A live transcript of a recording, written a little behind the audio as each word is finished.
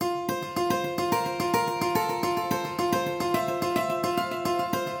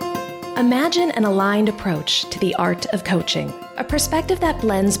Imagine an aligned approach to the art of coaching, a perspective that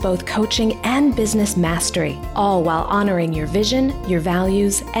blends both coaching and business mastery, all while honoring your vision, your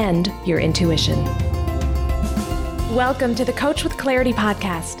values, and your intuition. Welcome to the Coach with Clarity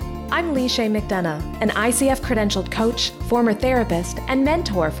podcast. I'm Leisha McDonough, an ICF credentialed coach, former therapist, and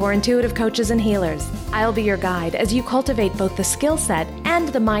mentor for intuitive coaches and healers. I'll be your guide as you cultivate both the skill set and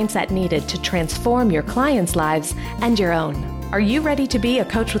the mindset needed to transform your clients' lives and your own. Are you ready to be a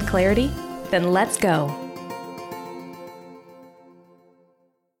coach with clarity? Then let's go.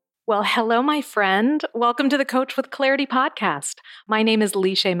 Well, hello, my friend. Welcome to the Coach with Clarity podcast. My name is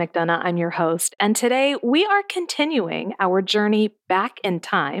Leisha McDonough. I'm your host. And today we are continuing our journey back in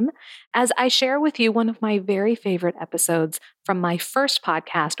time as I share with you one of my very favorite episodes from my first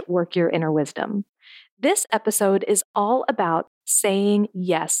podcast, Work Your Inner Wisdom. This episode is all about saying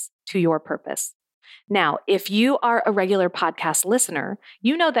yes to your purpose. Now, if you are a regular podcast listener,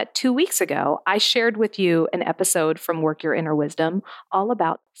 you know that 2 weeks ago, I shared with you an episode from Work Your Inner Wisdom all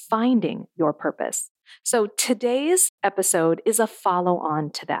about finding your purpose. So today's episode is a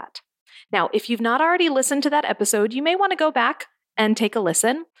follow-on to that. Now, if you've not already listened to that episode, you may want to go back and take a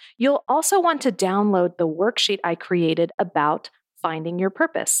listen. You'll also want to download the worksheet I created about finding your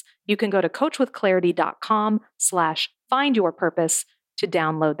purpose. You can go to coachwithclarity.com/findyourpurpose to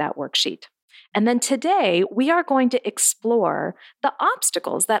download that worksheet. And then today, we are going to explore the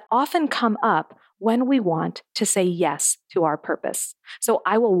obstacles that often come up when we want to say yes to our purpose. So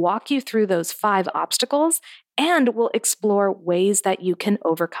I will walk you through those 5 obstacles, and we'll explore ways that you can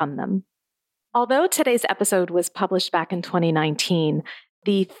overcome them. Although today's episode was published back in 2019,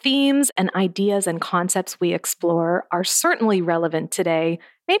 the themes and ideas and concepts we explore are certainly relevant today,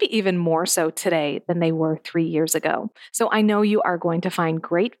 maybe even more so today than they were 3 years ago. So I know you are going to find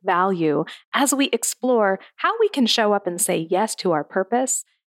great value as we explore how we can show up and say yes to our purpose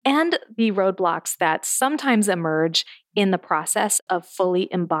and the roadblocks that sometimes emerge in the process of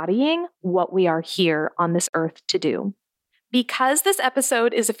fully embodying what we are here on this earth to do. Because this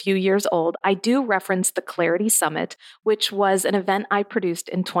episode is a few years old, I do reference the Clarity Summit, which was an event I produced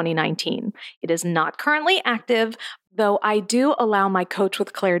in 2019. It is not currently active, though I do allow my Coach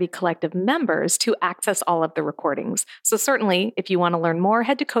with Clarity Collective members to access all of the recordings. So certainly, if you want to learn more,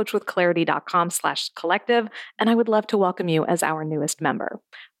 head to coachwithclarity.com/collective, and I would love to welcome you as our newest member.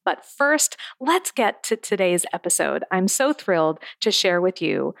 But first, let's get to today's episode. I'm so thrilled to share with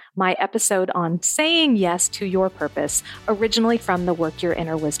you my episode on saying yes to your purpose, originally from the Work Your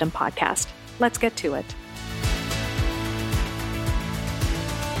Inner Wisdom podcast. Let's get to it.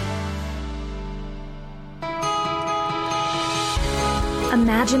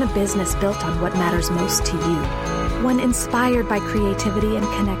 Imagine a business built on what matters most to you. One inspired by creativity and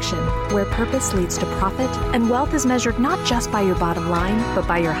connection, where purpose leads to profit and wealth is measured not just by your bottom line, but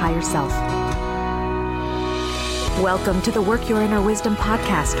by your higher self. Welcome to the Work Your Inner Wisdom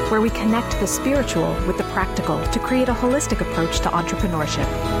podcast, where we connect the spiritual with the practical to create a holistic approach to entrepreneurship.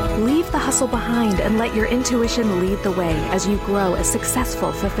 Leave the hustle behind and let your intuition lead the way as you grow a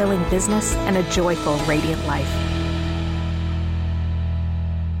successful, fulfilling business and a joyful, radiant life.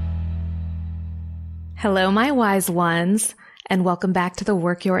 Hello, my wise ones, and welcome back to the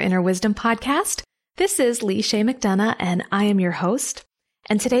Work Your Inner Wisdom podcast. This is Leisha McDonough, and I am your host.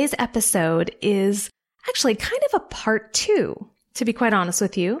 And today's episode is actually kind of a part 2, to be quite honest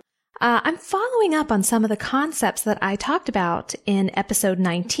with you. I'm following up on some of the concepts that I talked about in episode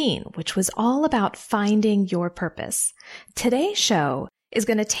 19, which was all about finding your purpose. Today's show is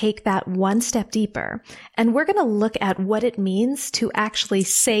going to take that one step deeper, and we're going to look at what it means to actually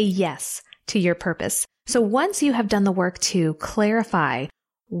say yes to your purpose. So once you have done the work to clarify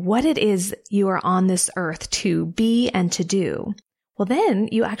what it is you are on this earth to be and to do, well, then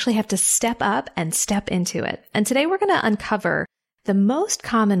you actually have to step up and step into it. And today we're going to uncover the most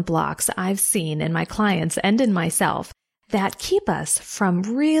common blocks I've seen in my clients and in myself that keep us from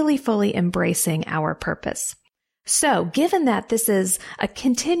really fully embracing our purpose. So given that this is a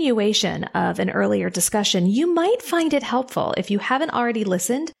continuation of an earlier discussion, you might find it helpful, if you haven't already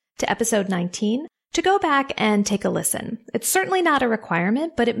listened to episode 19, to go back and take a listen. It's certainly not a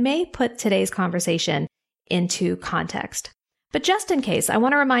requirement, but it may put today's conversation into context. But just in case, I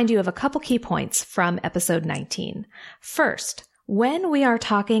want to remind you of a couple key points from episode 19. First, when we are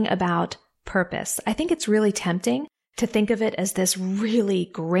talking about purpose, I think it's really tempting to think of it as this really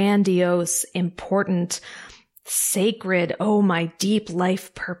grandiose, important, sacred, oh, my deep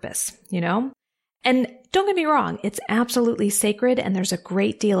life purpose, And don't get me wrong, it's absolutely sacred and there's a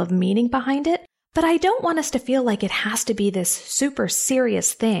great deal of meaning behind it. But I don't want us to feel like it has to be this super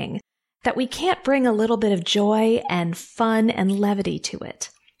serious thing, that we can't bring a little bit of joy and fun and levity to it.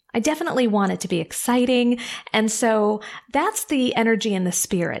 I definitely want it to be exciting. And so that's the energy and the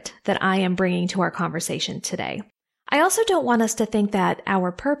spirit that I am bringing to our conversation today. I also don't want us to think that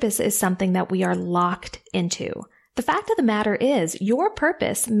our purpose is something that we are locked into. The fact of the matter is, your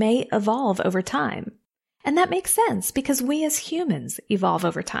purpose may evolve over time. And that makes sense because we as humans evolve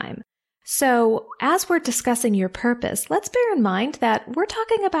over time. So as we're discussing your purpose, let's bear in mind that we're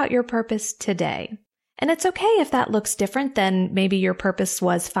talking about your purpose today. And it's okay if that looks different than maybe your purpose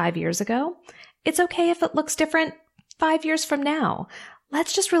was 5 years ago. It's okay if it looks different 5 years from now.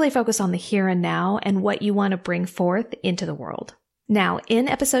 Let's just really focus on the here and now and what you want to bring forth into the world. Now, in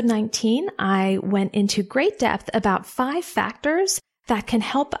episode 19, I went into great depth about 5 factors that can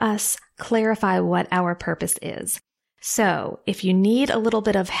help us clarify what our purpose is. So if you need a little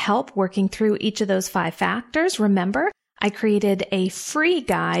bit of help working through each of those 5 factors, remember, I created a free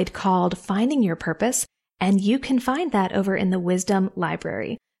guide called Finding Your Purpose, and you can find that over in the Wisdom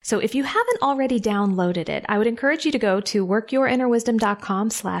Library. So if you haven't already downloaded it, I would encourage you to go to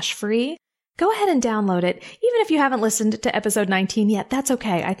workyourinnerwisdom.com/free. Go ahead and download it. Even if you haven't listened to episode 19 yet, that's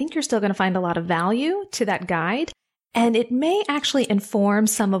okay. I think you're still going to find a lot of value to that guide, and it may actually inform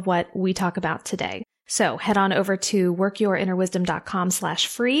some of what we talk about today. So head on over to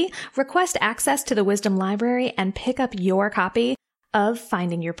workyourinnerwisdom.com/free, request access to the Wisdom Library, and pick up your copy of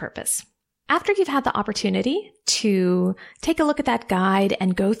Finding Your Purpose. After you've had the opportunity to take a look at that guide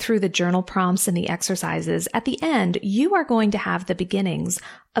and go through the journal prompts and the exercises, at the end, you are going to have the beginnings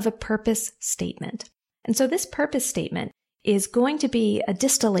of a purpose statement. And so this purpose statement is going to be a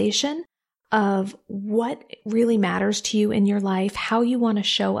distillation of what really matters to you in your life, how you want to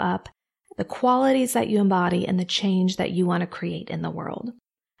show up, the qualities that you embody, and the change that you want to create in the world.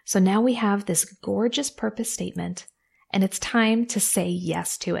 So now we have this gorgeous purpose statement, and it's time to say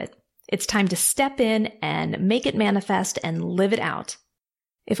yes to it. It's time to step in and make it manifest and live it out.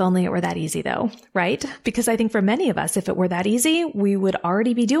 If only it were that easy though, right? Because I think for many of us, if it were that easy, we would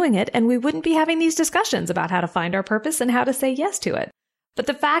already be doing it and we wouldn't be having these discussions about how to find our purpose and how to say yes to it. But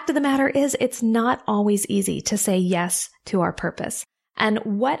the fact of the matter is, it's not always easy to say yes to our purpose. And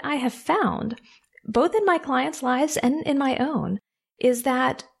what I have found, both in my clients' lives and in my own, is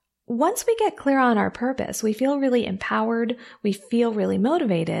that once we get clear on our purpose, we feel really empowered, we feel really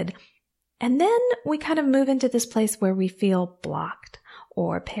motivated, and then we kind of move into this place where we feel blocked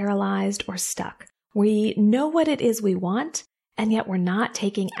or paralyzed or stuck. We know what it is we want, and yet we're not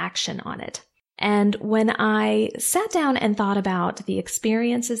taking action on it. And when I sat down and thought about the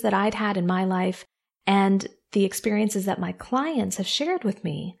experiences that I'd had in my life and the experiences that my clients have shared with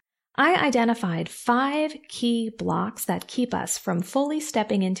me, I identified 5 key blocks that keep us from fully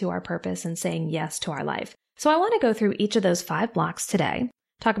stepping into our purpose and saying yes to our life. So I want to go through each of those 5 blocks today,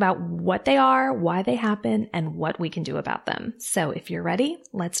 talk about what they are, why they happen, and what we can do about them. So if you're ready,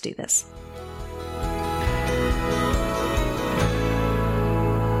 let's do this.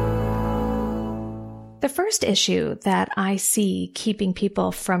 The first issue that I see keeping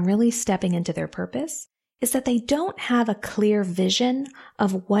people from really stepping into their purpose is that they don't have a clear vision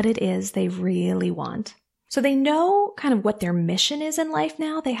of what it is they really want. So they know kind of what their mission is in life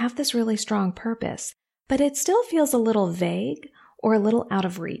now. They have this really strong purpose, but it still feels a little vague or a little out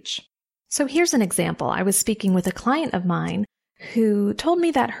of reach. So here's an example. I was speaking with a client of mine who told me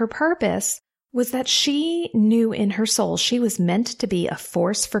that her purpose was that she knew in her soul she was meant to be a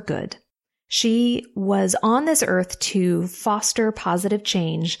force for good. She was on this earth to foster positive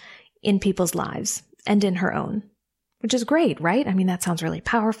change in people's lives and in her own, which is great, right? I mean, that sounds really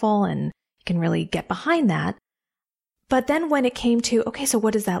powerful and you can really get behind that. But then when it came to, okay, so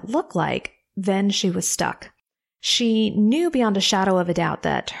what does that look like? Then she was stuck. She knew beyond a shadow of a doubt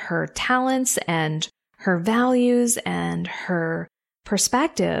that her talents and her values and her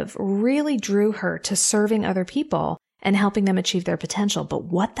perspective really drew her to serving other people and helping them achieve their potential. But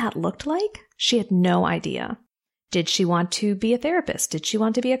what that looked like, she had no idea. Did she want to be a therapist? Did she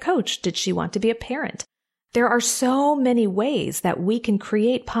want to be a coach? Did she want to be a parent? There are so many ways that we can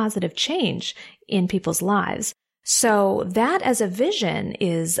create positive change in people's lives. So that as a vision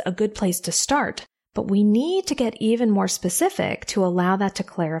is a good place to start. But we need to get even more specific to allow that to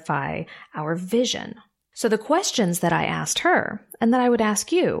clarify our vision. So the questions that I asked her and that I would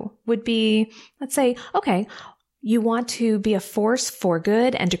ask you would be, let's say, okay, you want to be a force for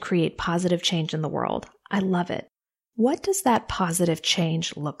good and to create positive change in the world. I love it. What does that positive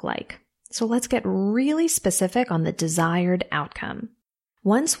change look like? So let's get really specific on the desired outcome.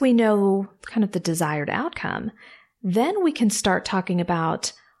 Once we know kind of the desired outcome, then we can start talking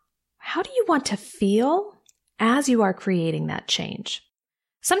about how do you want to feel as you are creating that change?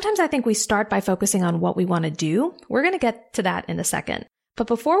 Sometimes I think we start by focusing on what we want to do. We're going to get to that in a second. But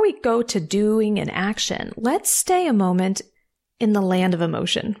before we go to doing and action, let's stay a moment in the land of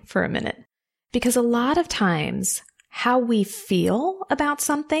emotion for a minute. Because a lot of times, how we feel about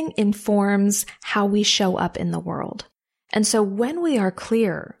something informs how we show up in the world. And so when we are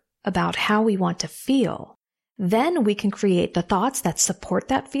clear about how we want to feel, then we can create the thoughts that support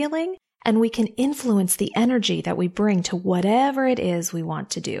that feeling, and we can influence the energy that we bring to whatever it is we want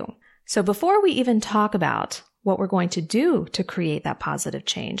to do. So before we even talk about what we're going to do to create that positive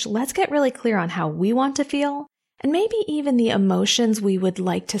change, let's get really clear on how we want to feel, and maybe even the emotions we would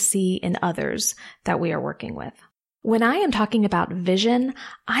like to see in others that we are working with. When I am talking about vision,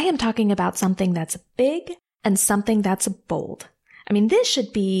 I am talking about something that's big and something that's bold. I mean, this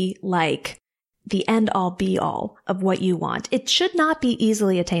should be like the end-all be-all of what you want. It should not be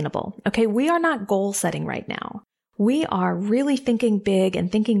easily attainable. Okay, we are not goal setting right now. We are really thinking big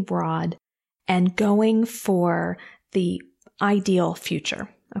and thinking broad and going for the ideal future.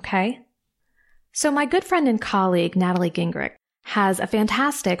 Okay? So my good friend and colleague, Natalie Gingrich, has a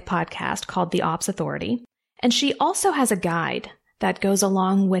fantastic podcast called The Ops Authority, and she also has a guide that goes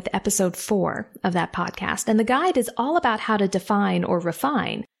along with episode 4 of that podcast. And the guide is all about how to define or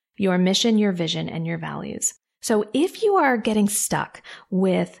refine your mission, your vision, and your values. So if you are getting stuck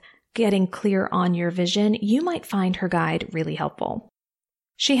with getting clear on your vision, you might find her guide really helpful.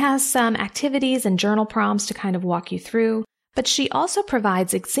 She has some activities and journal prompts to kind of walk you through, but she also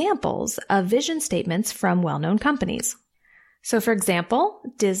provides examples of vision statements from well-known companies. So for example,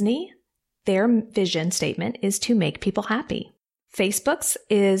 Disney, their vision statement is to make people happy. Facebook's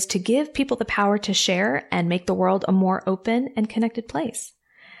is to give people the power to share and make the world a more open and connected place.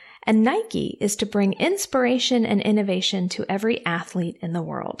 And Nike is to bring inspiration and innovation to every athlete in the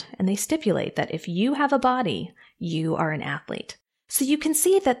world. And they stipulate that if you have a body, you are an athlete. So you can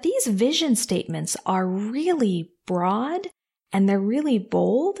see that these vision statements are really broad and they're really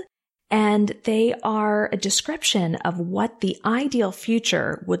bold, and they are a description of what the ideal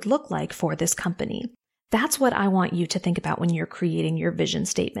future would look like for this company. That's what I want you to think about when you're creating your vision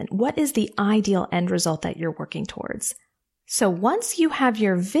statement. What is the ideal end result that you're working towards? So once you have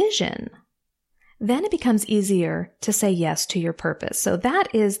your vision, then it becomes easier to say yes to your purpose. So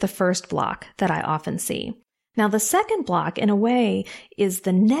that is the first block that I often see. Now, the second block, in a way, is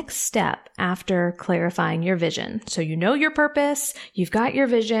the next step after clarifying your vision. So you know your purpose, you've got your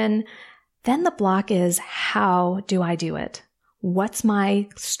vision. Then the block is, how do I do it? What's my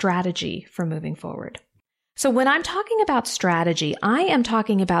strategy for moving forward? So when I'm talking about strategy, I am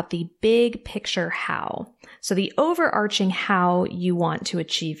talking about the big picture how. So the overarching how you want to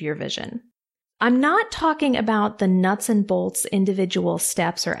achieve your vision. I'm not talking about the nuts and bolts individual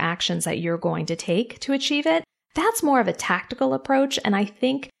steps or actions that you're going to take to achieve it. That's more of a tactical approach, and I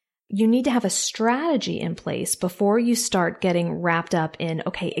think you need to have a strategy in place before you start getting wrapped up in,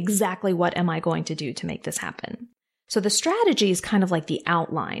 okay, exactly what am I going to do to make this happen? So the strategy is kind of like the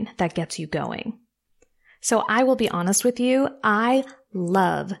outline that gets you going. So I will be honest with you, I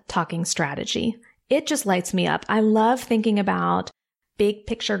love talking strategy. It just lights me up. I love thinking about big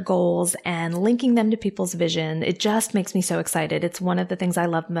picture goals and linking them to people's vision. It just makes me so excited. It's one of the things I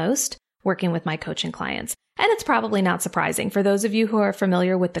love most working with my coaching clients. And it's probably not surprising. For those of you who are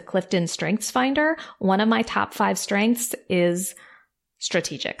familiar with the Clifton Strengths Finder, one of my top 5 strengths is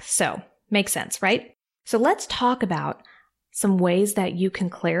strategic. So makes sense, right? So let's talk about some ways that you can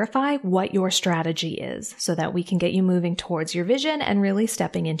clarify what your strategy is so that we can get you moving towards your vision and really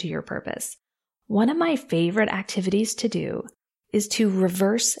stepping into your purpose. One of my favorite activities to do is to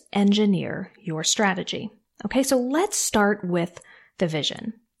reverse engineer your strategy. Okay, so let's start with the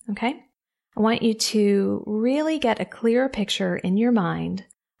vision. Okay, I want you to really get a clear picture in your mind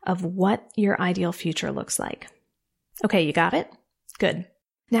of what your ideal future looks like. Okay, you got it? Good.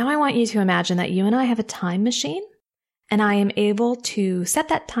 Now I want you to imagine that you and I have a time machine, and I am able to set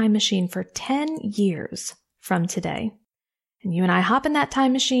that time machine for 10 years from today. And you and I hop in that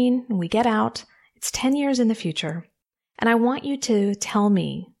time machine and we get out. It's 10 years in the future. And I want you to tell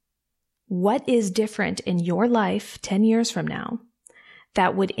me what is different in your life 10 years from now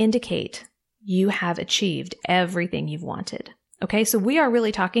that would indicate you have achieved everything you've wanted. Okay, so we are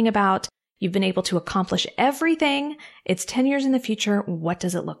really talking about you've been able to accomplish everything. It's 10 years in the future. What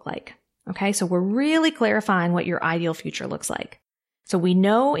does it look like? Okay, so we're really clarifying what your ideal future looks like. So we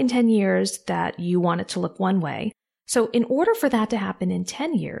know in 10 years that you want it to look one way. So in order for that to happen in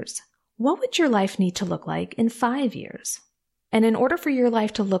 10 years, what would your life need to look like in 5 years? And in order for your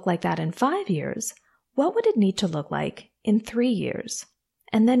life to look like that in 5 years, what would it need to look like in 3 years?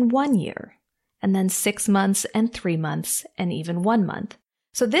 And then 1 year, and then 6 months and 3 months and even 1 month.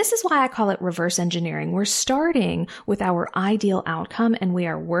 So this is why I call it reverse engineering. We're starting with our ideal outcome and we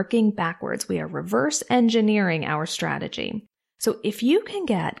are working backwards. We are reverse engineering our strategy. So if you can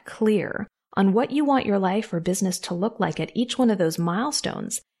get clear on what you want your life or business to look like at each one of those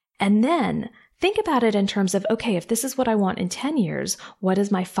milestones, and then think about it in terms of, okay, if this is what I want in 10 years, what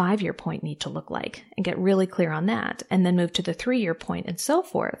does my 5-year point need to look like? And get really clear on that, and then move to the 3-year point and so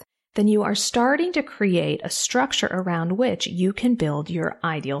forth. Then you are starting to create a structure around which you can build your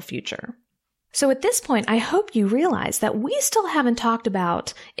ideal future. So at this point, I hope you realize that we still haven't talked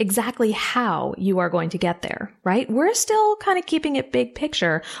about exactly how you are going to get there, right? We're still kind of keeping it big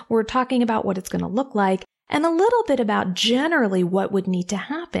picture. We're talking about what it's going to look like and a little bit about generally what would need to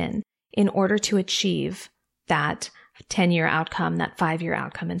happen in order to achieve that 10-year outcome, that 5-year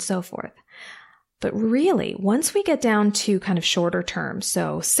outcome, and so forth. But really, once we get down to kind of shorter terms,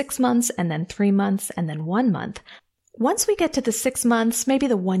 so 6 months and then 3 months and then 1 month, once we get to the 6 months, maybe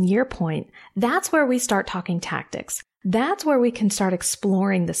the 1-year point, that's where we start talking tactics. That's where we can start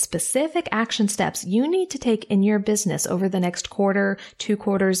exploring the specific action steps you need to take in your business over the next quarter, 2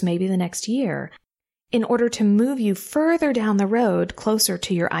 quarters, maybe the next year, in order to move you further down the road closer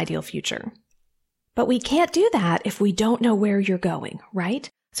to your ideal future. But we can't do that if we don't know where you're going, right?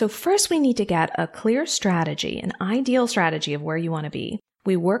 So first we need to get a clear strategy, an ideal strategy of where you want to be.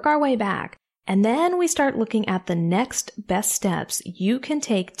 We work our way back, and then we start looking at the next best steps you can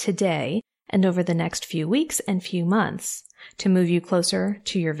take today and over the next few weeks and few months to move you closer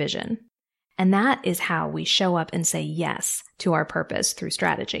to your vision. And that is how we show up and say yes to our purpose through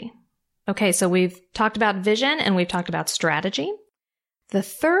strategy. Okay, so we've talked about vision and we've talked about strategy. The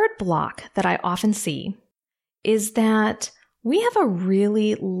third block that I often see is that we have a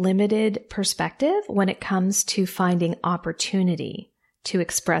really limited perspective when it comes to finding opportunity to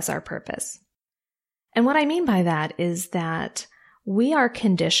express our purpose. And what I mean by that is that we are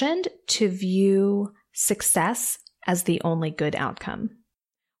conditioned to view success as the only good outcome.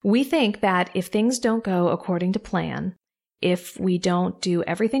 We think that if things don't go according to plan, if we don't do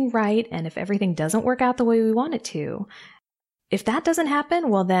everything right, and if everything doesn't work out the way we want it to, if that doesn't happen,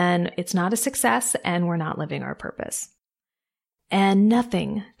 well then it's not a success and we're not living our purpose. And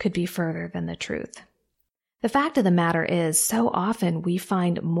nothing could be further than the truth. The fact of the matter is, so often we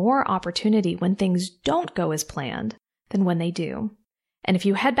find more opportunity when things don't go as planned than when they do. And if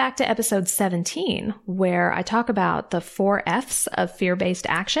you head back to episode 17, where I talk about the 4 F's of fear-based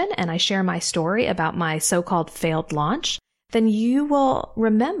action, and I share my story about my so-called failed launch, then you will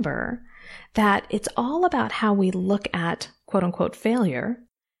remember that it's all about how we look at quote-unquote failure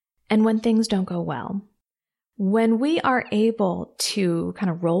and when things don't go well. When we are able to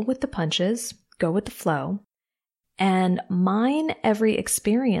kind of roll with the punches, go with the flow, and mine every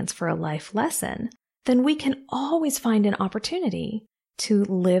experience for a life lesson, then we can always find an opportunity to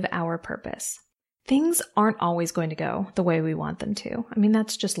live our purpose. Things aren't always going to go the way we want them to. I mean,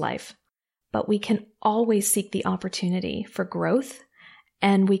 that's just life. But we can always seek the opportunity for growth,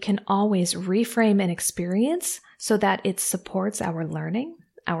 and we can always reframe an experience so that it supports our learning,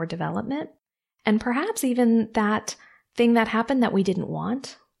 our development, and perhaps even that thing that happened that we didn't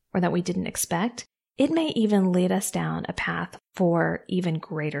want or that we didn't expect, it may even lead us down a path for even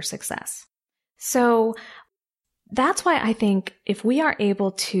greater success. So that's why I think if we are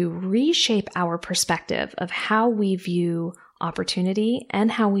able to reshape our perspective of how we view opportunity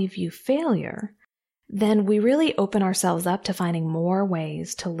and how we view failure, then we really open ourselves up to finding more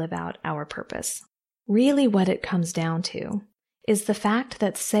ways to live out our purpose. Really what it comes down to is the fact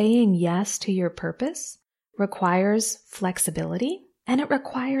that saying yes to your purpose requires flexibility and it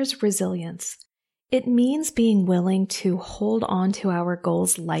requires resilience. It means being willing to hold on to our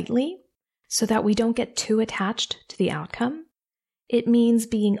goals lightly so that we don't get too attached to the outcome. It means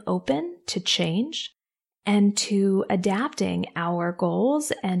being open to change and to adapting our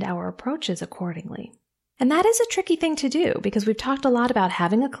goals and our approaches accordingly. And that is a tricky thing to do because we've talked a lot about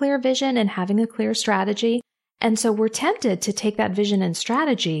having a clear vision and having a clear strategy. And so we're tempted to take that vision and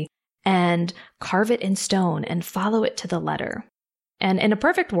strategy and carve it in stone and follow it to the letter. And in a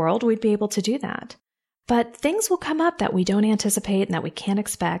perfect world, we'd be able to do that. But things will come up that we don't anticipate and that we can't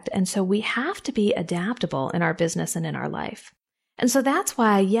expect. And so we have to be adaptable in our business and in our life. And so that's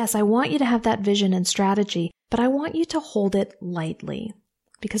why, yes, I want you to have that vision and strategy, but I want you to hold it lightly.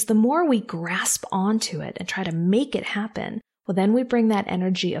 Because the more we grasp onto it and try to make it happen, well, then we bring that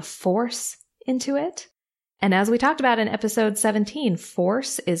energy of force into it. And as we talked about in episode 17,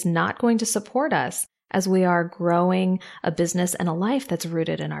 force is not going to support us as we are growing a business and a life that's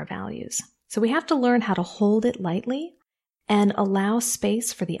rooted in our values. So we have to learn how to hold it lightly and allow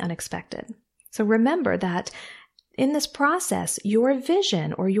space for the unexpected. So remember that in this process, your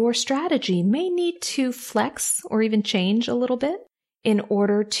vision or your strategy may need to flex or even change a little bit in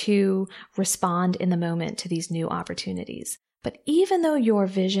order to respond in the moment to these new opportunities. But even though your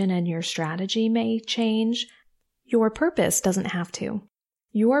vision and your strategy may change, your purpose doesn't have to.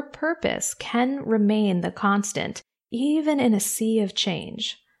 Your purpose can remain the constant, even in a sea of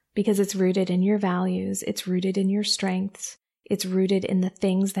change, because it's rooted in your values, it's rooted in your strengths, it's rooted in the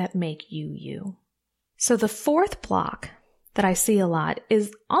things that make you you. So the fourth block that I see a lot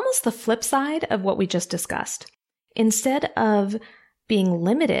is almost the flip side of what we just discussed. Instead of being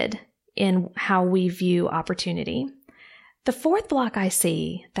limited in how we view opportunity, the fourth block I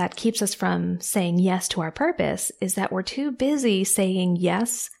see that keeps us from saying yes to our purpose is that we're too busy saying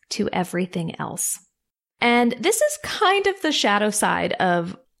yes to everything else. And this is kind of the shadow side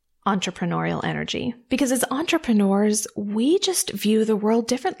of entrepreneurial energy, because as entrepreneurs, we just view the world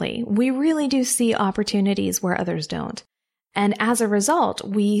differently. We really do see opportunities where others don't. And as a result,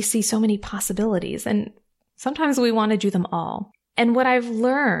 we see so many possibilities, and sometimes we want to do them all. And what I've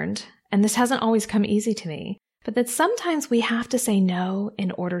learned, and this hasn't always come easy to me, but that sometimes we have to say no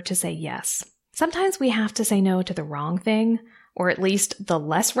in order to say yes. Sometimes we have to say no to the wrong thing, or at least the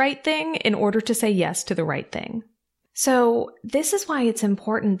less right thing, in order to say yes to the right thing. So this is why it's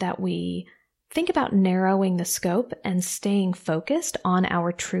important that we think about narrowing the scope and staying focused on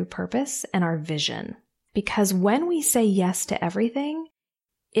our true purpose and our vision. Because when we say yes to everything,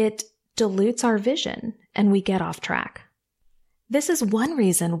 it dilutes our vision and we get off track. This is one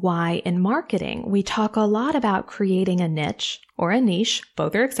reason why in marketing, we talk a lot about creating a niche or a niche,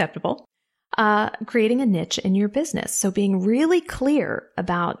 both are acceptable, creating a niche in your business. So being really clear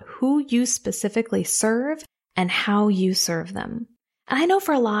about who you specifically serve and how you serve them. And I know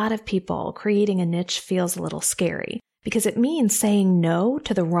for a lot of people, creating a niche feels a little scary because it means saying no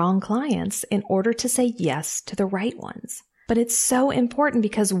to the wrong clients in order to say yes to the right ones. But it's so important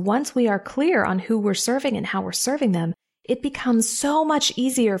because once we are clear on who we're serving and how we're serving them, it becomes so much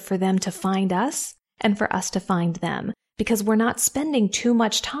easier for them to find us and for us to find them because we're not spending too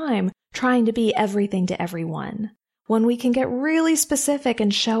much time trying to be everything to everyone. When we can get really specific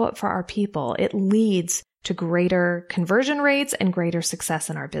and show up for our people, it leads to greater conversion rates and greater success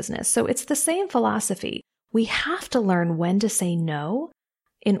in our business. So it's the same philosophy. We have to learn when to say no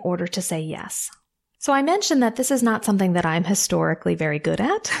in order to say yes. So I mentioned that this is not something that I'm historically very good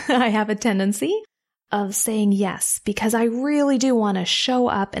at. I have a tendency of saying yes because I really do want to show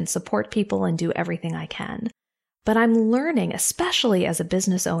up and support people and do everything I can. But I'm learning, especially as a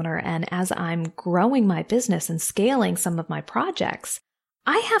business owner and as I'm growing my business and scaling some of my projects,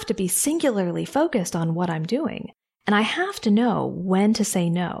 I have to be singularly focused on what I'm doing. And I have to know when to say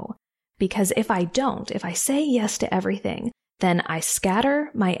no. Because if I don't, if I say yes to everything, then I scatter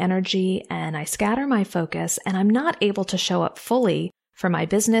my energy and I scatter my focus and I'm not able to show up fully for my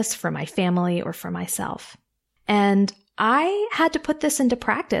business, for my family, or for myself. And I had to put this into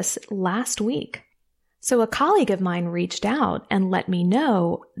practice last week. So a colleague of mine reached out and let me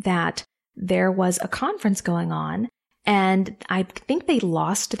know that there was a conference going on and I think they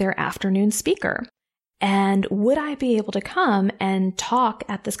lost their afternoon speaker. And would I be able to come and talk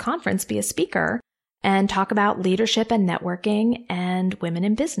at this conference, be a speaker, and talk about leadership and networking and women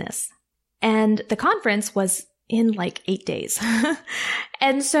in business? And the conference was in like 8 days.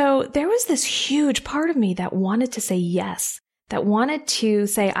 And so there was this huge part of me that wanted to say yes, that wanted to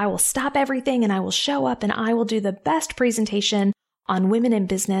say, I will stop everything and I will show up and I will do the best presentation on women in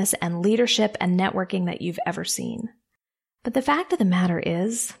business and leadership and networking that you've ever seen. But the fact of the matter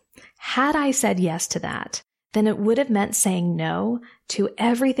is, had I said yes to that, then it would have meant saying no to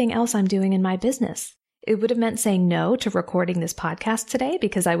everything else I'm doing in my business. It would have meant saying no to recording this podcast today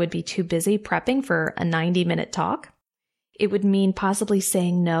because I would be too busy prepping for a 90-minute talk. It would mean possibly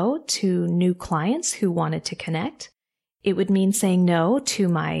saying no to new clients who wanted to connect. It would mean saying no to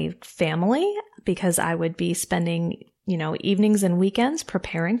my family because I would be spending, evenings and weekends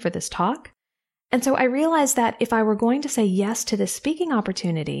preparing for this talk. And so I realized that if I were going to say yes to this speaking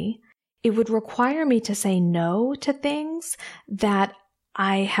opportunity, it would require me to say no to things that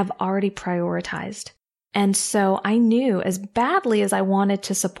I have already prioritized. And so I knew as badly as I wanted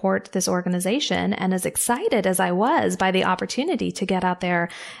to support this organization and as excited as I was by the opportunity to get out there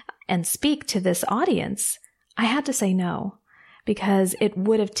and speak to this audience, I had to say no because it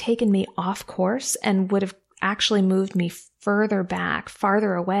would have taken me off course and would have actually moved me further back,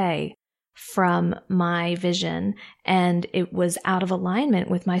 farther away from my vision, and it was out of alignment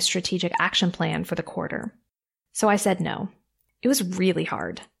with my strategic action plan for the quarter. So I said no. It was really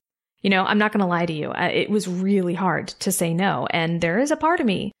hard. I'm not going to lie to you. It was really hard to say no. And there is a part of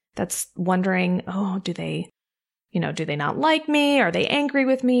me that's wondering, do they Do they not like me? Are they angry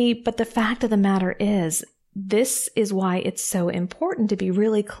with me? But the fact of the matter is, this is why it's so important to be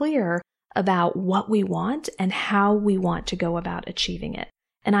really clear about what we want and how we want to go about achieving it.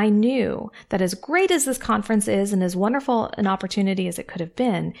 And I knew that as great as this conference is and as wonderful an opportunity as it could have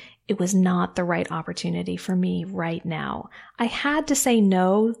been, it was not the right opportunity for me right now. I had to say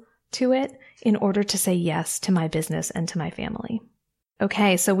no to it in order to say yes to my business and to my family.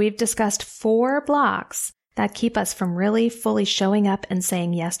 Okay, so we've discussed 4 blocks that keep us from really fully showing up and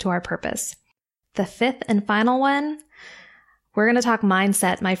saying yes to our purpose. The 5th and final one, we're going to talk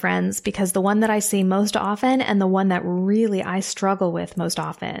mindset, my friends, because the one that I see most often and the one that really I struggle with most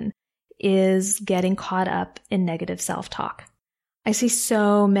often is getting caught up in negative self-talk. I see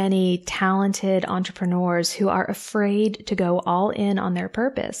so many talented entrepreneurs who are afraid to go all in on their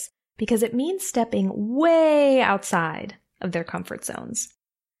purpose because it means stepping way outside of their comfort zones.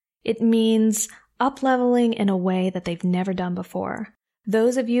 It means up-leveling in a way that they've never done before.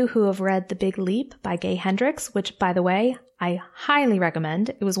 Those of you who have read The Big Leap by Gay Hendricks, which, by the way, I highly recommend.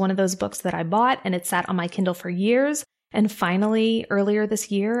 It was one of those books that I bought and it sat on my Kindle for years. And finally, earlier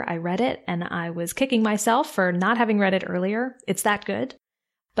this year, I read it and I was kicking myself for not having read it earlier. It's that good.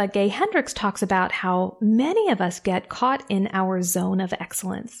 But Gay Hendricks talks about how many of us get caught in our zone of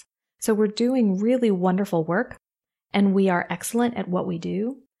excellence. So we're doing really wonderful work and we are excellent at what we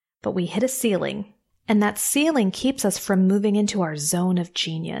do, but we hit a ceiling. And that ceiling keeps us from moving into our zone of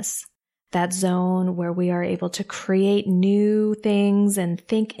genius. That zone where we are able to create new things and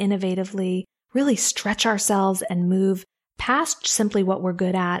think innovatively, really stretch ourselves and move past simply what we're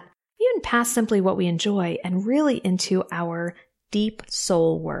good at, even past simply what we enjoy, and really into our deep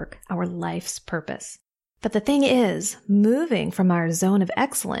soul work, our life's purpose. But the thing is, moving from our zone of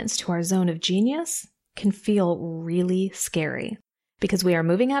excellence to our zone of genius can feel really scary because we are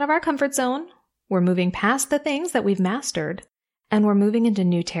moving out of our comfort zone, we're moving past the things that we've mastered, and we're moving into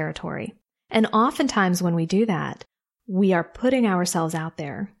new territory. And oftentimes when we do that, we are putting ourselves out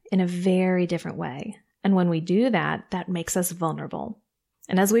there in a very different way. And when we do that, that makes us vulnerable.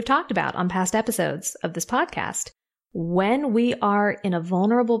 And as we've talked about on past episodes of this podcast, when we are in a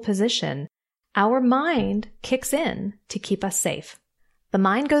vulnerable position, our mind kicks in to keep us safe. The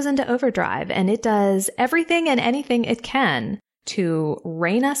mind goes into overdrive and it does everything and anything it can to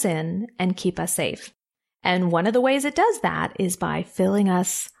rein us in and keep us safe. And one of the ways it does that is by filling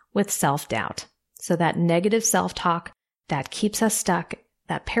us with self-doubt. So that negative self-talk that keeps us stuck,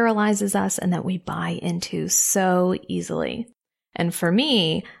 that paralyzes us, and that we buy into so easily. And for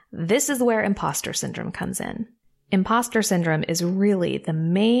me, this is where imposter syndrome comes in. Imposter syndrome is really the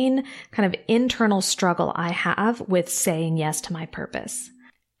main kind of internal struggle I have with saying yes to my purpose.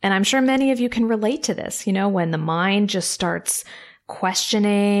 And I'm sure many of you can relate to this, when the mind just starts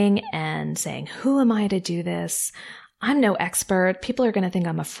questioning and saying, who am I to do this? I'm no expert. People are going to think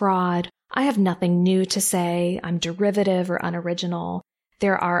I'm a fraud. I have nothing new to say. I'm derivative or unoriginal.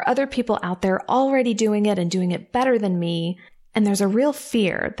 There are other people out there already doing it and doing it better than me. And there's a real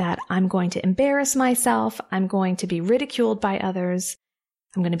fear that I'm going to embarrass myself. I'm going to be ridiculed by others.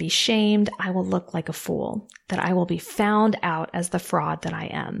 I'm going to be shamed. I will look like a fool, that I will be found out as the fraud that I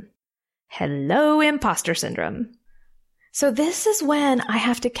am. Hello, imposter syndrome. So this is when I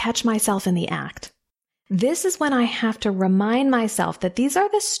have to catch myself in the act. This is when I have to remind myself that these are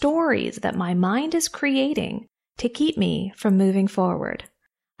the stories that my mind is creating to keep me from moving forward.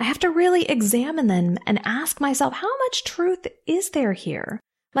 I have to really examine them and ask myself, how much truth is there here?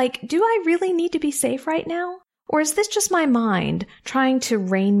 Like, do I really need to be safe right now? Or is this just my mind trying to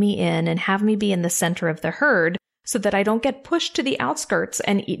rein me in and have me be in the center of the herd so that I don't get pushed to the outskirts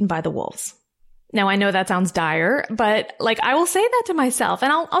and eaten by the wolves? Now, I know that sounds dire, but I will say that to myself,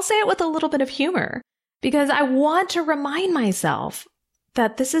 and I'll say it with a little bit of humor. Because I want to remind myself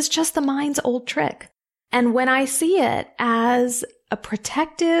that this is just the mind's old trick. And when I see it as a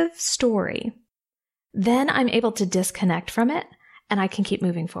protective story, then I'm able to disconnect from it and I can keep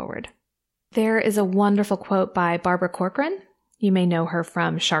moving forward. There is a wonderful quote by Barbara Corcoran. You may know her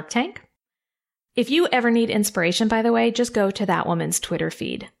from Shark Tank. If you ever need inspiration, by the way, just go to that woman's Twitter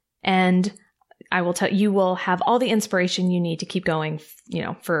feed. And I will tell you will have all the inspiration you need to keep going,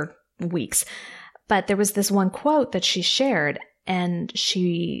 for weeks. But there was this one quote that she shared and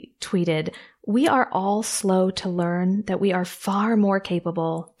she tweeted, "We are all slow to learn that we are far more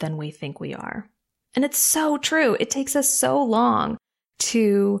capable than we think we are." And it's so true. It takes us so long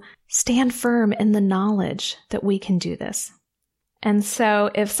to stand firm in the knowledge that we can do this. And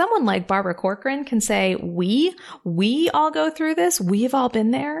so if someone like Barbara Corcoran can say, we all go through this, we've all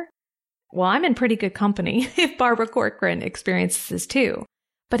been there, well, I'm in pretty good company if Barbara Corcoran experiences this too.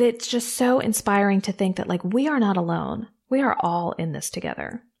 But it's just so inspiring to think that like we are not alone. We are all in this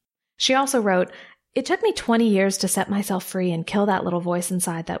together. She also wrote, "It took me 20 years to set myself free and kill that little voice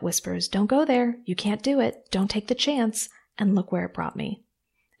inside that whispers, 'Don't go there. You can't do it. Don't take the chance.' And look where it brought me."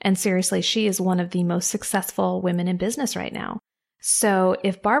 And seriously, she is one of the most successful women in business right now. So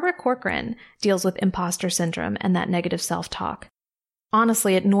if Barbara Corcoran deals with imposter syndrome and that negative self-talk,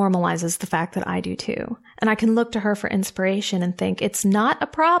 honestly, it normalizes the fact that I do too. And I can look to her for inspiration and think it's not a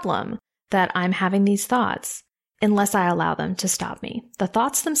problem that I'm having these thoughts unless I allow them to stop me. The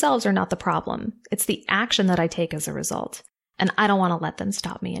thoughts themselves are not the problem. It's the action that I take as a result. And I don't want to let them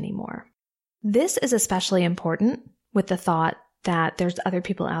stop me anymore. This is especially important with the thought that there's other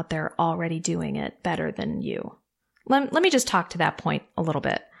people out there already doing it better than you. Let me just talk to that point a little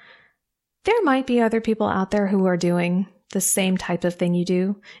bit. There might be other people out there who are doing the same type of thing you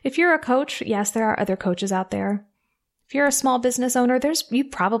do. If you're a coach, yes, there are other coaches out there. If you're a small business owner, you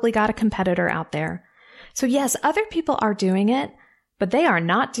probably got a competitor out there. So yes, other people are doing it, but they are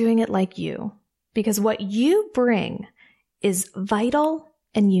not doing it like you, because what you bring is vital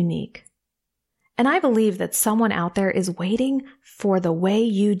and unique. And I believe that someone out there is waiting for the way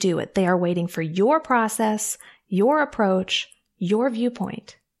you do it. They are waiting for your process, your approach, your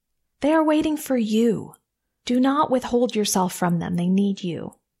viewpoint. They are waiting for you. Do not withhold yourself from them. They need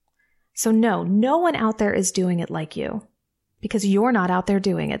you. So no one out there is doing it like you, because you're not out there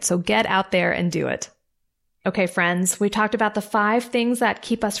doing it. So get out there and do it. Okay, friends, we talked about the 5 things that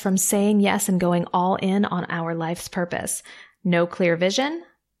keep us from saying yes and going all in on our life's purpose. No clear vision,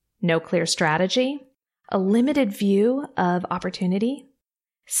 no clear strategy, a limited view of opportunity,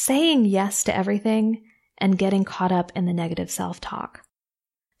 saying yes to everything, and getting caught up in the negative self-talk.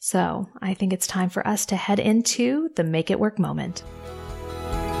 So I think it's time for us to head into the Make It Work moment.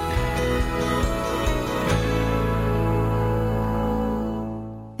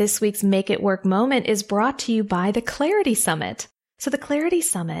 This week's Make It Work moment is brought to you by the Clarity Summit. So the Clarity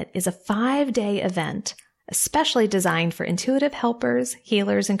Summit is a 5-day event, especially designed for intuitive helpers,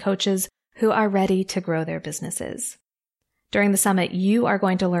 healers, and coaches who are ready to grow their businesses. During the summit, you are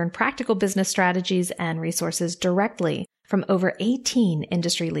going to learn practical business strategies and resources directly from over 18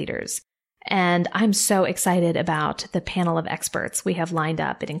 industry leaders. And I'm so excited about the panel of experts we have lined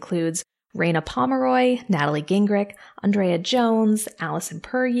up. It includes Raina Pomeroy, Natalie Gingrich, Andrea Jones, Allison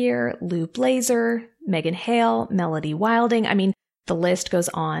Puryear, Lou Blazer, Megan Hale, Melody Wilding. I mean, the list goes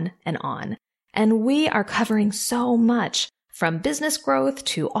on and on. And we are covering so much, from business growth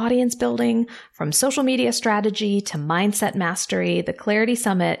to audience building, from social media strategy to mindset mastery. The Clarity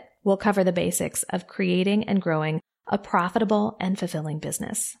Summit will cover the basics of creating and growing a profitable and fulfilling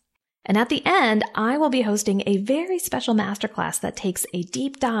business. And at the end, I will be hosting a very special masterclass that takes a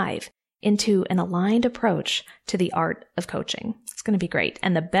deep dive into an aligned approach to the art of coaching. It's going to be great.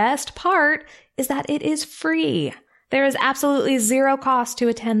 And the best part is that it is free. There is absolutely zero cost to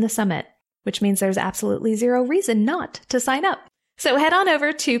attend the summit, which means there's absolutely zero reason not to sign up. So head on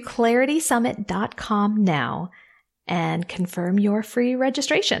over to claritysummit.com now and confirm your free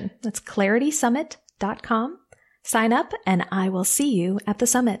registration. That's claritysummit.com. Sign up and I will see you at the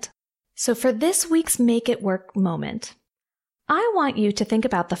summit. So for this week's Make It Work moment, I want you to think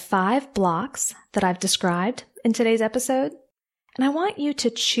about the 5 blocks that I've described in today's episode, and I want you to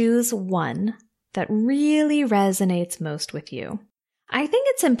choose one that really resonates most with you. I think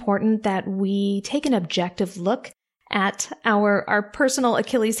it's important that we take an objective look at our personal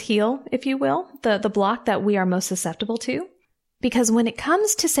Achilles heel, if you will, the block that we are most susceptible to. Because when it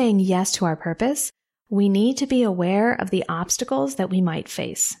comes to saying yes to our purpose, we need to be aware of the obstacles that we might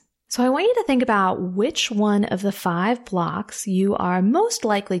face. So I want you to think about which one of the 5 blocks you are most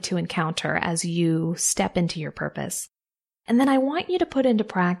likely to encounter as you step into your purpose. And then I want you to put into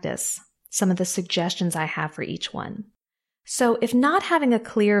practice some of the suggestions I have for each one. So if not having a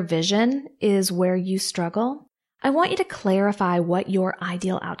clear vision is where you struggle, I want you to clarify what your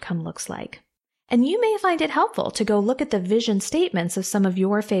ideal outcome looks like. And you may find it helpful to go look at the vision statements of some of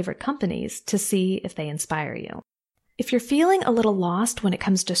your favorite companies to see if they inspire you. If you're feeling a little lost when it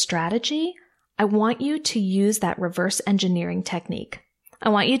comes to strategy, I want you to use that reverse engineering technique. I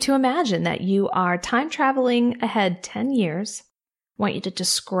want you to imagine that you are time traveling ahead 10 years. I want you to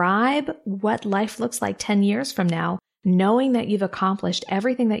describe what life looks like 10 years from now, knowing that you've accomplished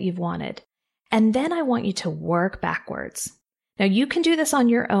everything that you've wanted. And then I want you to work backwards. Now, you can do this on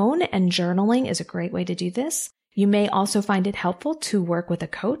your own, and journaling is a great way to do this. You may also find it helpful to work with a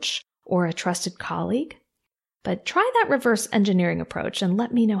coach or a trusted colleague. But try that reverse engineering approach and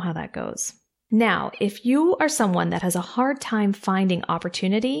let me know how that goes. Now, if you are someone that has a hard time finding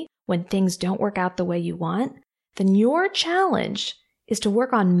opportunity when things don't work out the way you want, then your challenge is to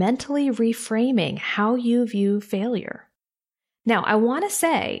work on mentally reframing how you view failure. Now, I want to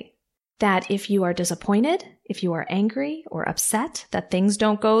say that if you are disappointed, if you are angry or upset that things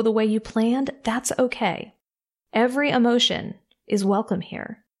don't go the way you planned, that's okay. Every emotion is welcome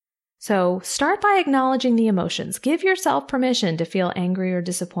here. So start by acknowledging the emotions. Give yourself permission to feel angry or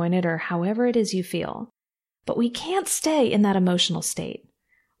disappointed or however it is you feel. But we can't stay in that emotional state.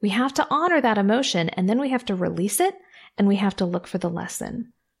 We have to honor that emotion, and then we have to release it, and we have to look for the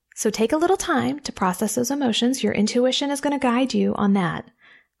lesson. So take a little time to process those emotions. Your intuition is going to guide you on that.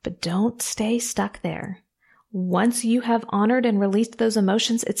 But don't stay stuck there. Once you have honored and released those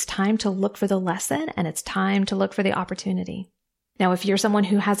emotions, it's time to look for the lesson, and it's time to look for the opportunity. Now, if you're someone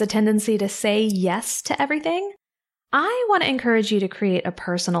who has a tendency to say yes to everything, I want to encourage you to create a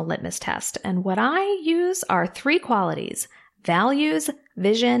personal litmus test. And what I use are 3 qualities: values,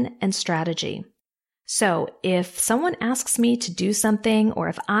 vision, and strategy. So if someone asks me to do something, or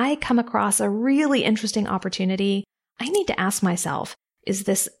if I come across a really interesting opportunity, I need to ask myself, is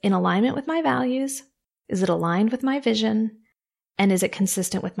this in alignment with my values? Is it aligned with my vision? And is it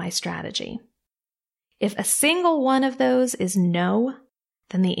consistent with my strategy? If a single one of those is no,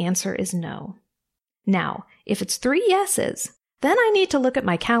 then the answer is no. Now, if it's 3 yeses, then I need to look at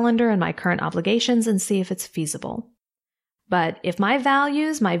my calendar and my current obligations and see if it's feasible. But if my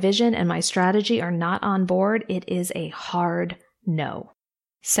values, my vision, and my strategy are not on board, it is a hard no.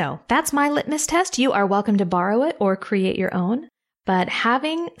 So that's my litmus test. You are welcome to borrow it or create your own. But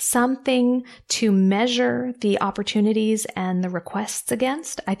having something to measure the opportunities and the requests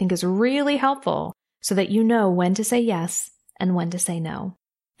against, I think is really helpful so that you know when to say yes and when to say no.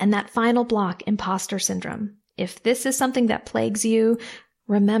 And that final block, imposter syndrome. If this is something that plagues you,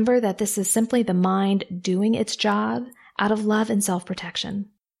 remember that this is simply the mind doing its job out of love and self-protection.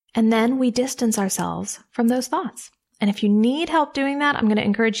 And then we distance ourselves from those thoughts. And if you need help doing that, I'm going to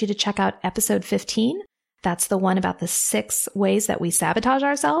encourage you to check out episode 15. That's the one about the 6 ways that we sabotage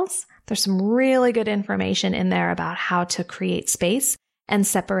ourselves. There's some really good information in there about how to create space and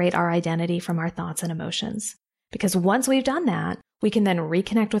separate our identity from our thoughts and emotions. Because once we've done that, we can then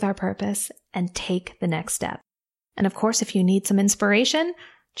reconnect with our purpose and take the next step. And of course, if you need some inspiration,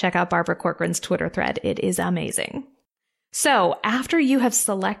 check out Barbara Corcoran's Twitter thread. It is amazing. So after you have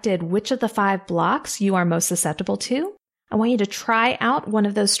selected which of the 5 blocks you are most susceptible to, I want you to try out one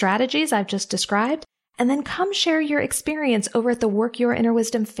of those strategies I've just described, and then come share your experience over at the Work Your Inner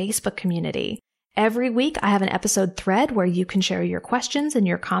Wisdom Facebook community. Every week, I have an episode thread where you can share your questions and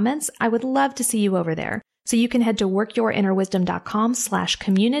your comments. I would love to see you over there. So you can head to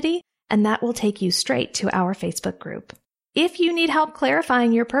workyourinnerwisdom.com/community, and that will take you straight to our Facebook group. If you need help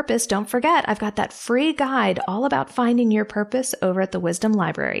clarifying your purpose, don't forget, I've got that free guide all about finding your purpose over at the Wisdom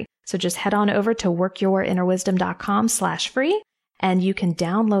Library. So just head on over to workyourinnerwisdom.com/free, and you can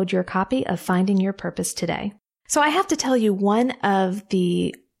download your copy of Finding Your Purpose today. So I have to tell you, one of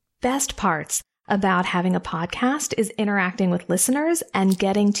the best parts about having a podcast is interacting with listeners and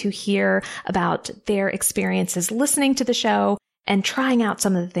getting to hear about their experiences listening to the show and trying out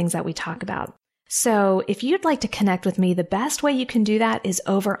some of the things that we talk about. So if you'd like to connect with me, the best way you can do that is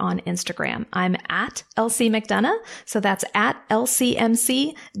over on Instagram. I'm at LC McDonough. So that's at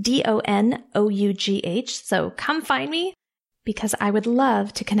LCMCDONOUGH. So come find me because I would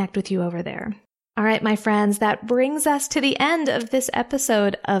love to connect with you over there. All right, my friends, that brings us to the end of this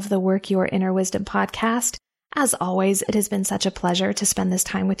episode of the Work Your Inner Wisdom podcast. As always, it has been such a pleasure to spend this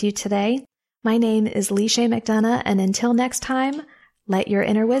time with you today. My name is Lishay McDonough, and until next time, let your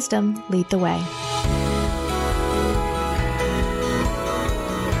inner wisdom lead the way.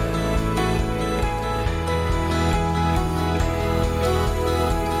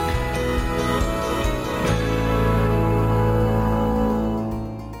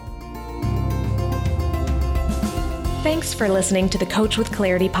 Thanks for listening to the Coach with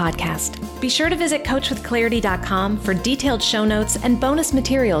Clarity podcast. Be sure to visit coachwithclarity.com for detailed show notes and bonus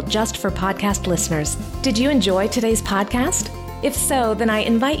material just for podcast listeners. Did you enjoy today's podcast? If so, then I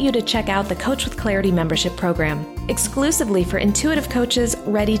invite you to check out the Coach with Clarity membership program, exclusively for intuitive coaches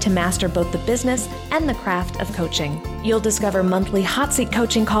ready to master both the business and the craft of coaching. You'll discover monthly hot seat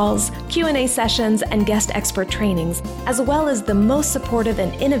coaching calls, Q&A sessions, and guest expert trainings, as well as the most supportive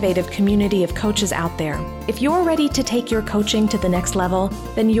and innovative community of coaches out there. If you're ready to take your coaching to the next level,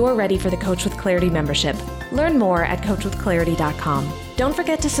 then you're ready for the Coach with Clarity membership. Learn more at coachwithclarity.com. Don't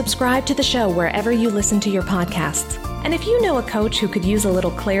forget to subscribe to the show wherever you listen to your podcasts. And if you know a coach who could use a little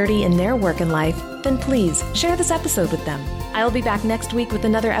clarity in their work and life, then please share this episode with them. I'll be back next week with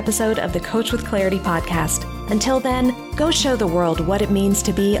another episode of the Coach with Clarity podcast. Until then, go show the world what it means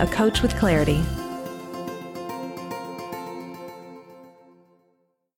to be a coach with clarity.